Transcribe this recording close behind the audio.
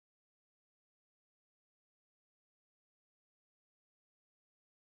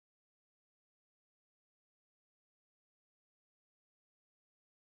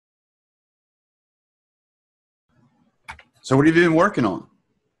So what have you been working on?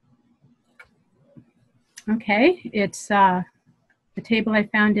 Okay, it's the table I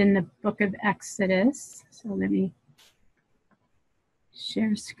found in the book of Exodus. So let me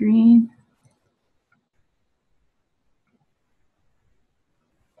share screen.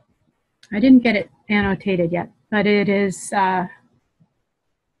 I didn't get it annotated yet, but it is,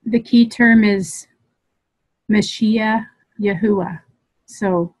 the key term is Maschiach Yahuwah.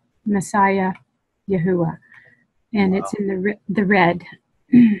 So Messiah Yahuwah. And it's in the red,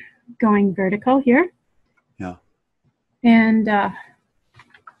 going vertical here. Yeah. And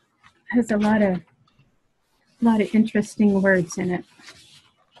has a lot of interesting words in it.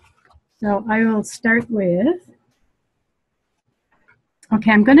 So I will start with,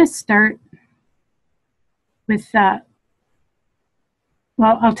 okay, I'm going to start with, well,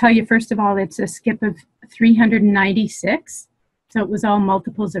 I'll tell you first of all, it's a skip of 396. So it was all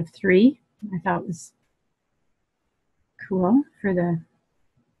multiples of 3. I thought it was cool for the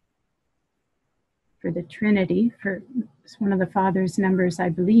Trinity. It's one of the Father's numbers, I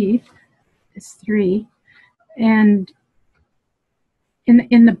believe, is 3. And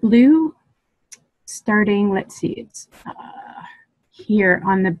in the blue, starting, let's see, it's here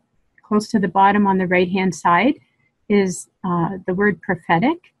on the close to the bottom on the right hand side is the word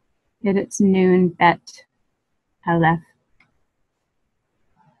prophetic, and it's Nun Bet Aleph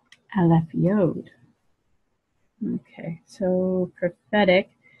Yod. Okay, so prophetic.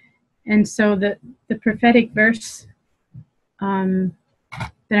 And so the prophetic verse that I'm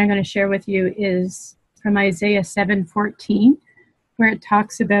going to share with you is from Isaiah 7:14, where it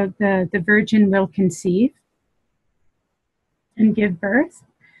talks about the virgin will conceive and give birth.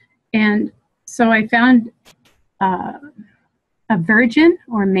 And so I found a virgin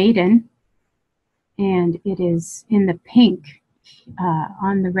or maiden, and it is in the pink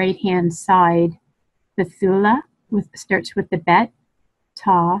on the right-hand side. Bethula starts with the bet,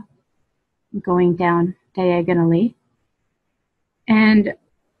 ta, going down diagonally. And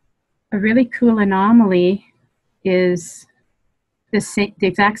a really cool anomaly is the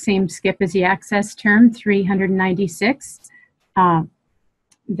exact same skip as the access term, 396.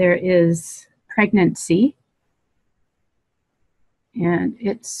 There is pregnancy, and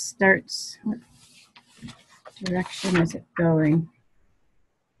it starts, what direction is it going?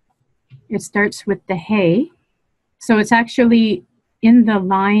 It starts with the hay. So it's actually in the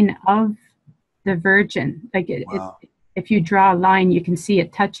line of the virgin. Like if you draw a line, you can see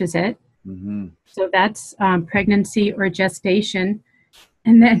it touches it. Mm-hmm. So that's pregnancy or gestation.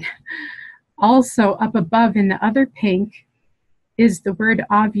 And then also up above in the other pink is the word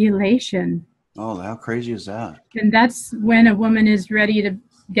ovulation. Oh, how crazy is that? And that's when a woman is ready to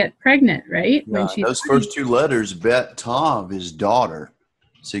get pregnant, right? Yeah, when those first 2 letters, Bet Tav is daughter.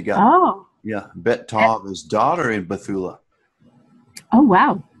 So you got, Bet Tav is daughter in Bethula. Oh,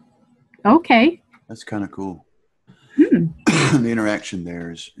 wow. Okay. That's kind of cool. The interaction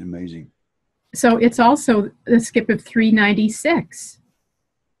there is amazing. So it's also the skip of 396.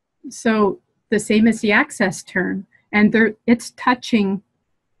 So the same as the access term. And it's touching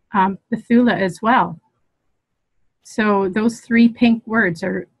Bethula as well. So those 3 pink words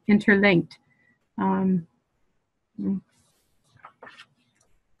are interlinked. Then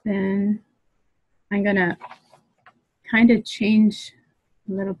I'm going to kind of change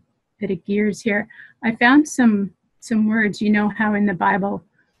a little bit of gears here. I found some words. You know how in the Bible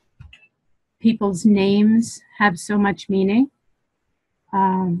people's names have so much meaning?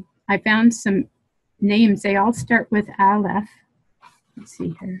 I found some names. They all start with Aleph. Let's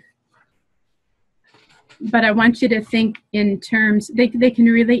see here. But I want you to think in terms, they can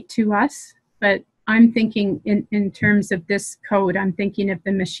relate to us, but I'm thinking in terms of this code. I'm thinking of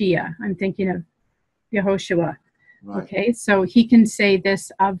the Mashiach. I'm thinking of Yehoshua. Right. Okay, so he can say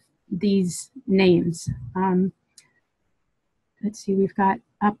this of these names. Let's see, we've got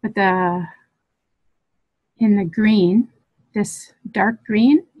up at in the green, this dark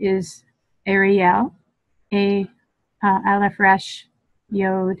green is Ariel, Aleph Resh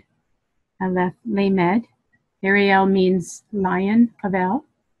Yod Aleph Lamed. Ariel means lion of El,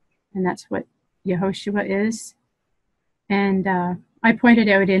 and that's what Yehoshua is. And I pointed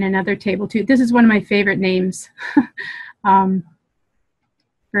out in another table too, this is one of my favorite names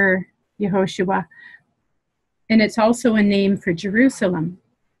for Yehoshua. And it's also a name for Jerusalem.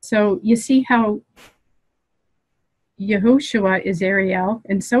 So you see how Yehoshua is Ariel,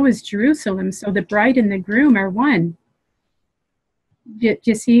 and so is Jerusalem. So the bride and the groom are one. Do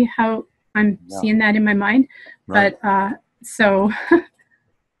you see how I'm seeing that in my mind? Right. But so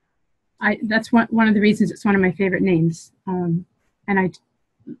that's one of the reasons it's one of my favorite names. And I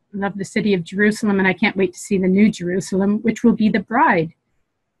love the city of Jerusalem, and I can't wait to see the new Jerusalem, which will be the bride.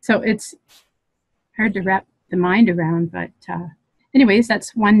 So it's hard to wrap the mind around, but anyways,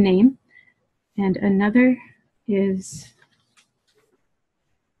 that's one name. And another is,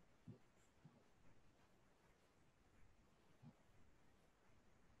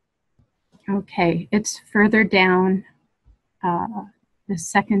 okay, it's further down, the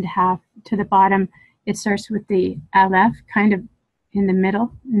second half to the bottom. It starts with the Aleph, kind of in the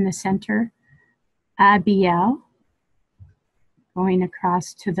middle, in the center. Abiel, going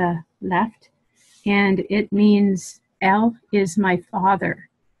across to the left. And it means El is my father.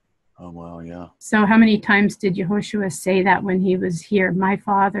 Oh, wow, yeah. So how many times did Yehoshua say that when he was here? My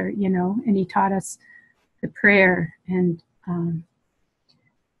father, you know, and he taught us the prayer. And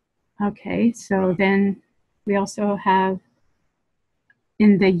okay, so then we also have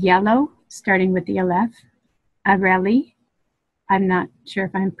in the yellow, starting with the Aleph, Areli. I'm not sure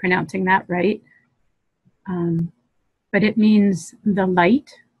if I'm pronouncing that right. But it means the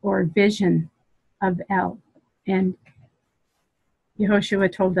light or vision of El. And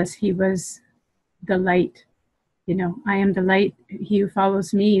Yehoshua told us he was the light. You know, I am the light. He who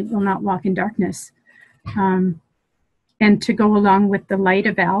follows me will not walk in darkness. And to go along with the light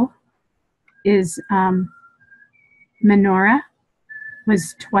of El is menorah,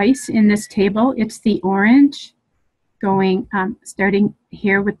 was twice in this table. It's the orange going, starting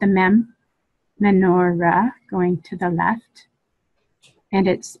here with the mem, menorah, going to the left. And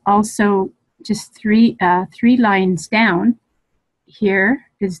it's also just three lines down. Here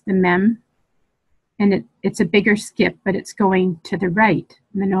is the mem, and it's a bigger skip, but it's going to the right,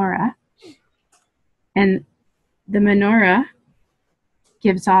 menorah. And the menorah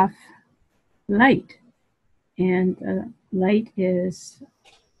gives off light. And light is,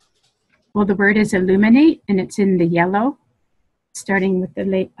 well, the word is illuminate, and it's in the yellow, starting with the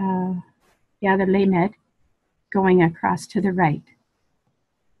lamed, going across to the right.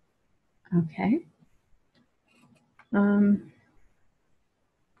 Okay.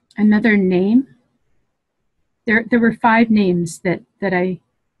 Another name. There were 5 names that I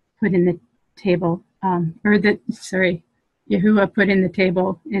put in the table, Yahuwah put in the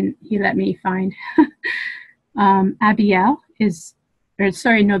table, and he let me find. Abiel is,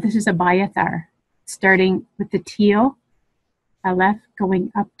 this is Abiathar, starting with the teal, Aleph,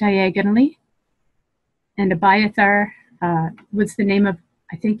 going up diagonally. And Abiathar was the name of,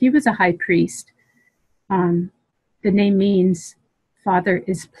 I think he was a high priest. The name means Father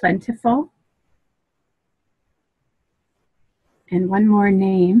is plentiful. And one more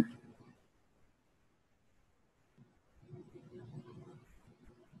name.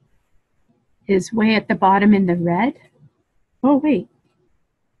 Is way at the bottom in the red. Oh, wait.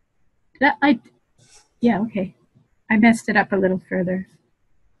 Okay. I messed it up a little further,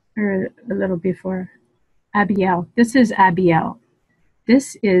 or a little before. Abiel. This is Abiel.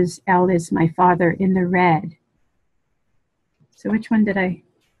 This is El is my father in the red. So which one did I?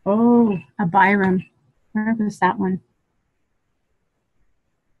 Oh, Abiram. Where was that one?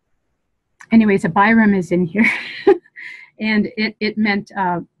 Anyways, Abiram is in here. And it meant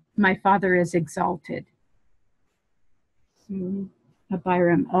my father is exalted.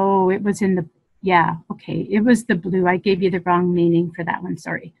 Abiram. Oh, it was in the, yeah, okay. It was the blue. I gave you the wrong meaning for that one.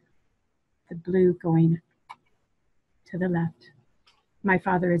 Sorry. The blue going to the left. My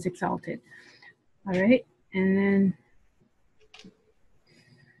father is exalted. All right. And then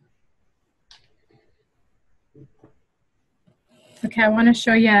okay, I want to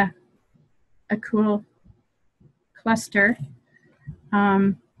show you a cool cluster.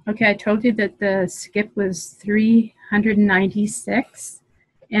 Okay, I told you that the skip was 396,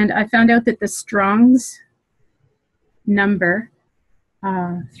 and I found out that the Strong's number,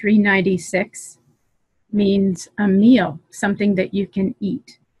 396, means a meal, something that you can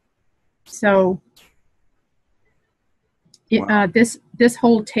eat. So wow. This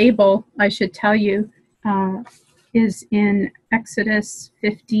whole table, I should tell you, is in Exodus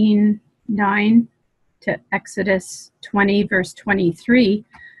 15:9 to Exodus 20, verse 23.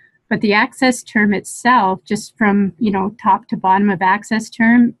 But the access term itself, just from, top to bottom of access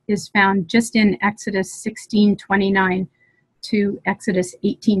term, is found just in Exodus 16:29 to Exodus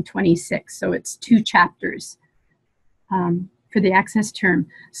 18:26. So it's 2 chapters for the access term.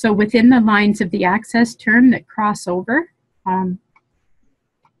 So within the lines of the access term that cross over,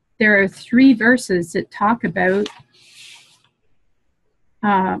 there are 3 verses that talk about,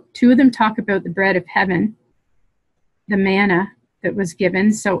 2 of them talk about the bread of heaven, the manna that was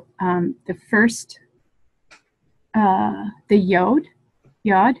given. So the first, the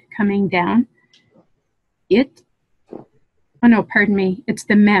yod coming down, it oh no, pardon me, it's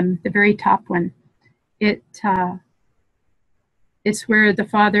the mem, the very top one. It's where the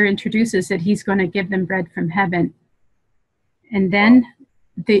Father introduces that he's going to give them bread from heaven. And then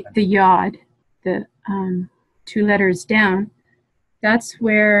the yod, the 2 letters down, that's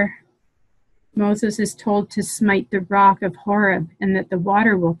where Moses is told to smite the rock of Horeb and that the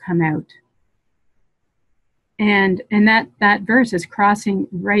water will come out. And that verse is crossing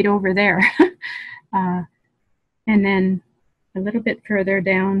right over there. And then a little bit further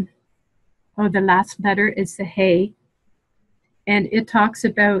down, the last letter is the Hey. And it talks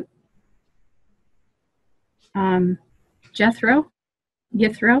about Jethro,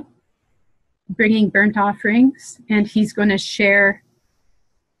 bringing burnt offerings, and he's going to share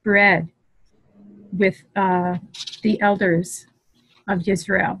bread with the elders of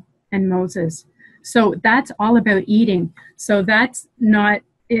Israel and Moses. So that's all about eating. So that's not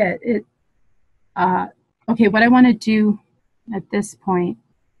it. Okay, what I want to do at this point,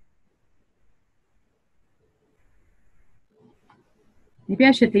 maybe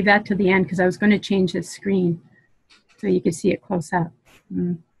I should leave that to the end because I was going to change the screen so you could see it close up.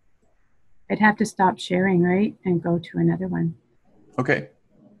 I'd have to stop sharing, right, and go to another one. Okay.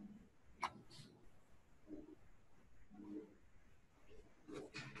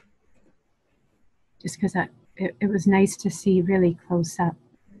 Just because it was nice to see really close up.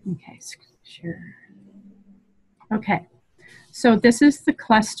 Okay, sure. Okay, so this is the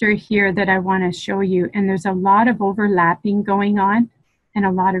cluster here that I want to show you, and there's a lot of overlapping going on and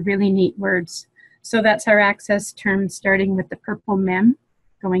a lot of really neat words. So that's our access term, starting with the purple mem,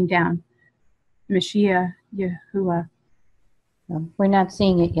 going down. Maschiach, Yahuwah. We're not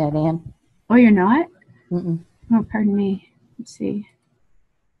seeing it yet, Anne. Oh, you're not? Mm-mm. Oh, pardon me. Let's see.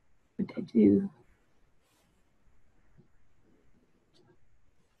 What did I do?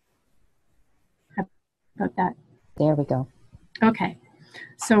 How about that? There we go. Okay.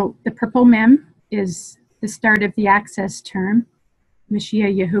 So the purple mem is the start of the access term,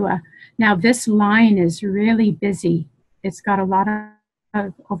 Maschiach Yahuwah. Now this line is really busy. It's got a lot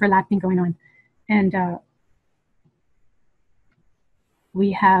of overlapping going on. And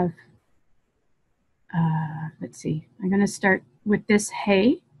we have, let's see, I'm going to start with this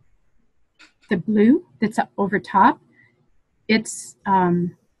Hey, the blue that's up over top. It's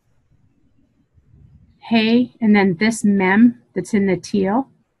Hey, and then this mem that's in the teal,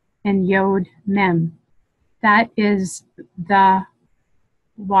 and yod mem. That is the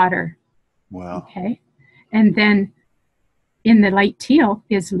water. Wow. Okay. And then in the light teal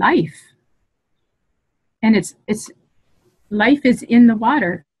is life. And it's life is in the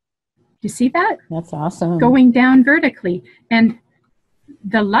water. Do you see that? That's awesome. Going down vertically. And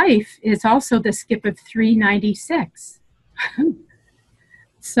the life is also the skip of 396.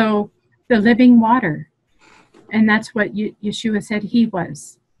 So the living water. And that's what Yeshua said he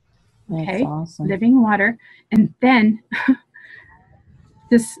was. Okay. That's awesome. Living water. And then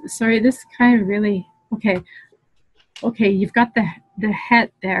this kind of really, okay, you've got the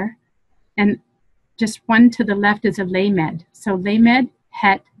het there, and just one to the left is a lamed. So lamed,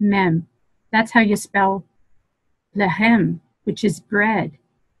 het, mem. That's how you spell lehem, which is bread.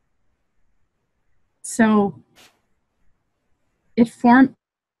 So if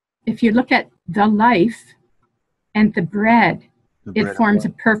you look at the life and the bread, it forms a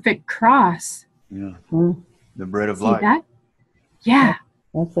perfect cross. Yeah. Mm. The bread of See life. that? Yeah.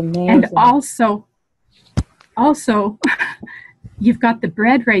 That's amazing. And also, you've got the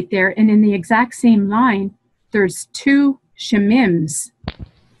bread right there, and in the exact same line, there's 2 shemims.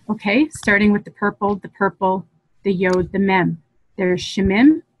 Okay, starting with the purple, the yod, the mem. There's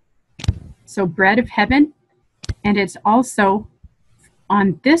shemim, so bread of heaven, and it's also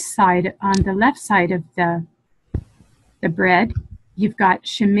on this side, on the left side of the bread, you've got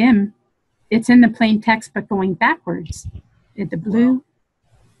shemim. It's in the plain text, but going backwards. The blue,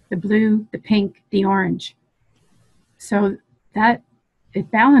 the pink, the orange. So that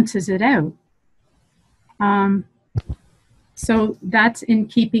it balances it out. So that's in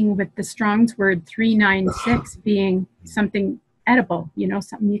keeping with the Strong's word 396 being something edible,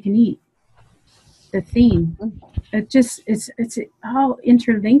 something you can eat. The theme. It just it's all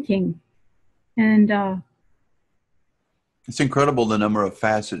interlinking, and it's incredible the number of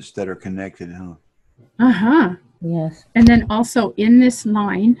facets that are connected, huh? Uh-huh. Yes. And then also in this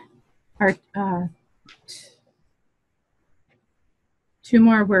line are 2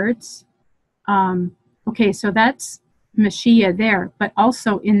 more words. Okay, so that's Maschiach there, but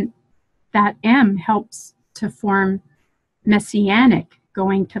also in that M helps to form messianic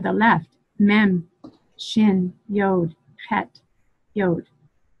going to the left. Mem, shin, yod, het, yod.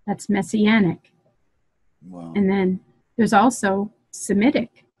 That's messianic. Wow. And then there's also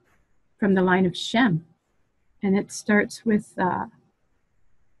Semitic from the line of Shem. And it starts with the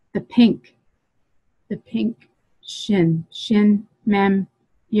pink shin, mem,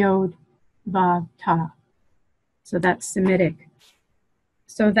 yod, vav, ta. So that's Semitic.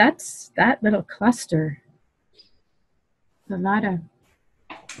 So that's that little cluster. A lot of.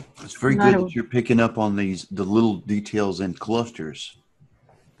 It's very good that you're picking up on the little details and clusters.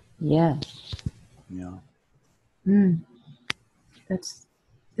 Yeah. Yeah. That's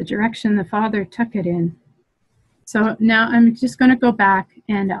the direction the Father took it in. So now I'm just going to go back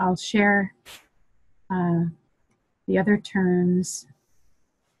and I'll share the other terms.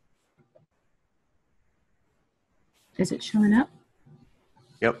 Is it showing up?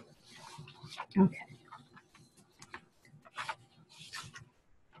 Yep. Okay.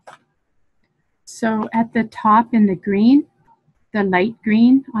 So at the top in the green, the light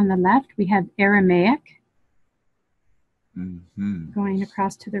green on the left, we have Aramaic going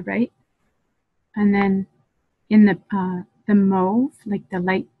across to the right. And then in the mauve, like the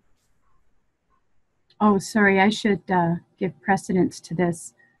light. Oh, sorry, I should give precedence to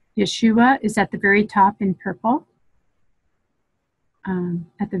this. Yeshua is at the very top in purple.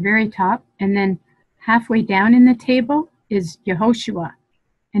 At the very top. And then halfway down in the table is Yehoshua.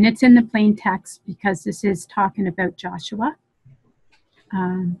 And it's in the plain text because this is talking about Joshua.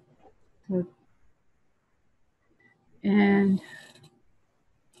 And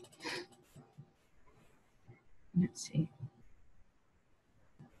let's see.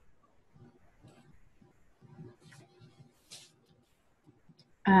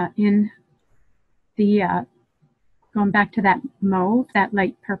 In the, going back to that mauve, that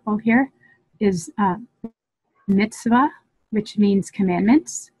light purple here, is mitzvah, which means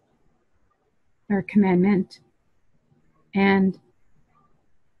commandments or commandment. And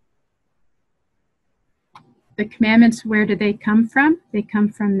the commandments, where do they come from? They come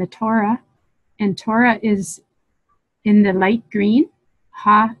from the Torah. And Torah is in the light green,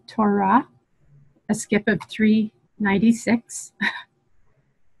 Ha Torah, a skip of 396.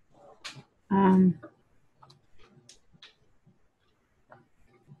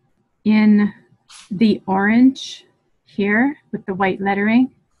 In the orange here with the white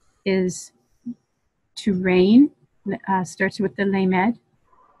lettering is to reign, starts with the Lamed,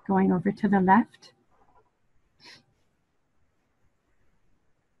 going over to the left.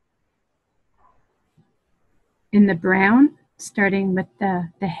 In the brown, starting with the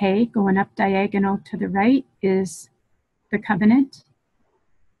hay, going up diagonal to the right, is the covenant.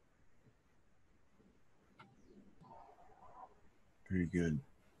 Very good.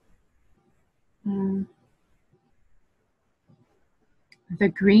 The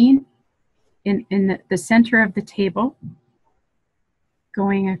green in the center of the table,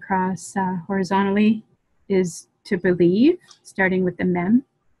 going across horizontally, is to believe, starting with the mem,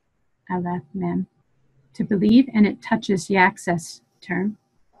 aleph, mem, to believe, and it touches the access term.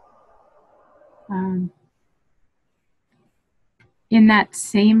 In that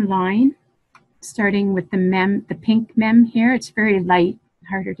same line, starting with the mem, the pink mem here, it's very light,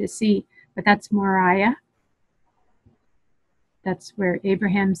 harder to see, but that's Moriah. That's where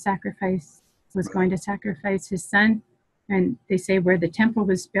Abraham was going to sacrifice his son. And they say where the temple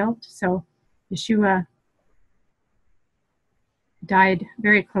was built. So Yeshua died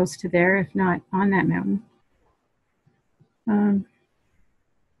very close to there, if not on that mountain.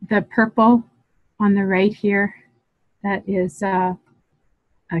 The purple on the right here, that is a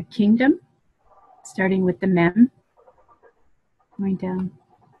kingdom, starting with the mem, going down.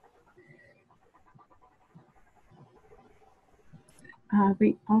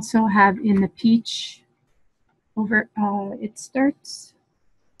 We also have in the peach over, it starts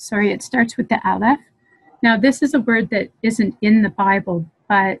with the aleph. Now this is a word that isn't in the Bible,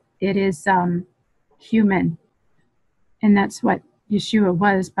 but it is human. And that's what Yeshua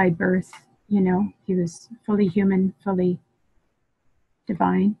was by birth, you know. He was fully human, fully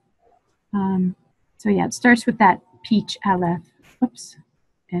divine. So yeah, it starts with that peach aleph,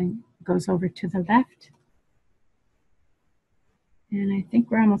 and goes over to the left. And I think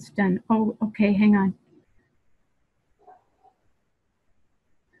we're almost done. Oh, okay, hang on.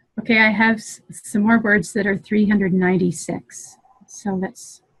 Okay, I have some more words that are 396. So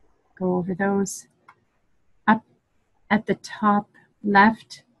let's go over those. Up at the top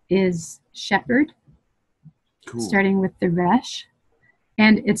left is shepherd, cool. Starting with the resh.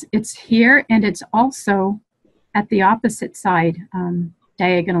 And it's here, and it's also at the opposite side,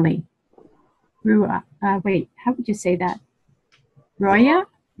 diagonally. Ruah. Wait, how would you say that? Roya?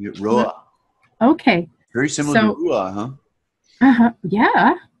 Ruah. Okay. Very similar to Ruah, huh?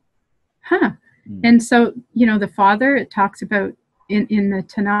 Yeah. Huh. And so, you know, the Father, it talks about in the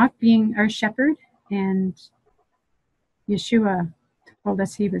Tanakh being our shepherd, and Yeshua told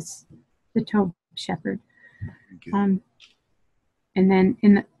us he was the toe shepherd. And then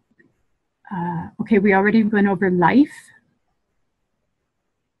in the, okay, we already went over life,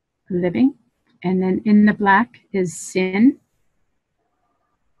 living, and then in the black is sin,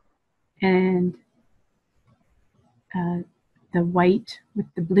 and the white with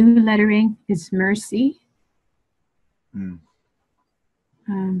the blue lettering is mercy.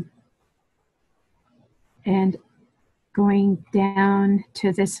 And going down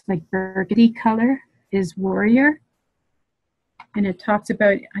to this like burgundy color is warrior. And it talks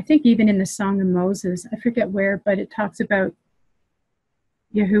about, I think even in the Song of Moses, I forget where, but it talks about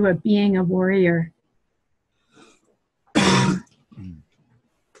Yahuwah being a warrior.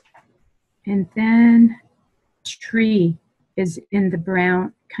 And then tree is in the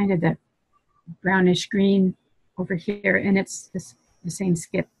brown, kind of the brownish green over here, and it's the same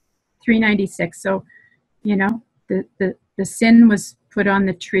skip, 396. So, you know, the sin was put on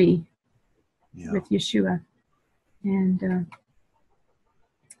the tree with Yeshua. And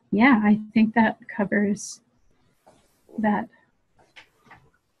yeah, I think that covers that.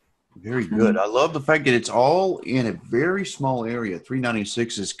 Very good. I love the fact that it's all in a very small area.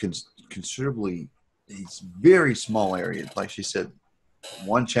 396 is considerably, it's very small area. Like she said,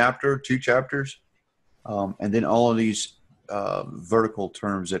 1 chapter, 2 chapters, and then all of these vertical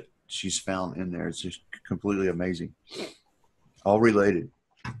terms that she's found in there. It's just completely amazing. All related.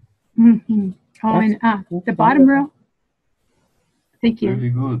 Mm-hmm. Oh, and the bottom row. Thank you. Very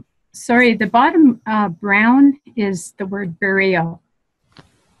good. Sorry, the bottom brown is the word burial,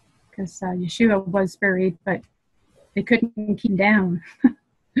 because Yeshua was buried, but they couldn't keep him down.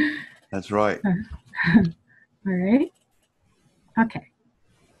 That's right. All right. Okay.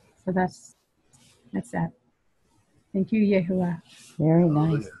 So that's that. Thank you, Yahuwah. Very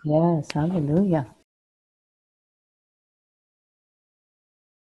nice. Yes, hallelujah.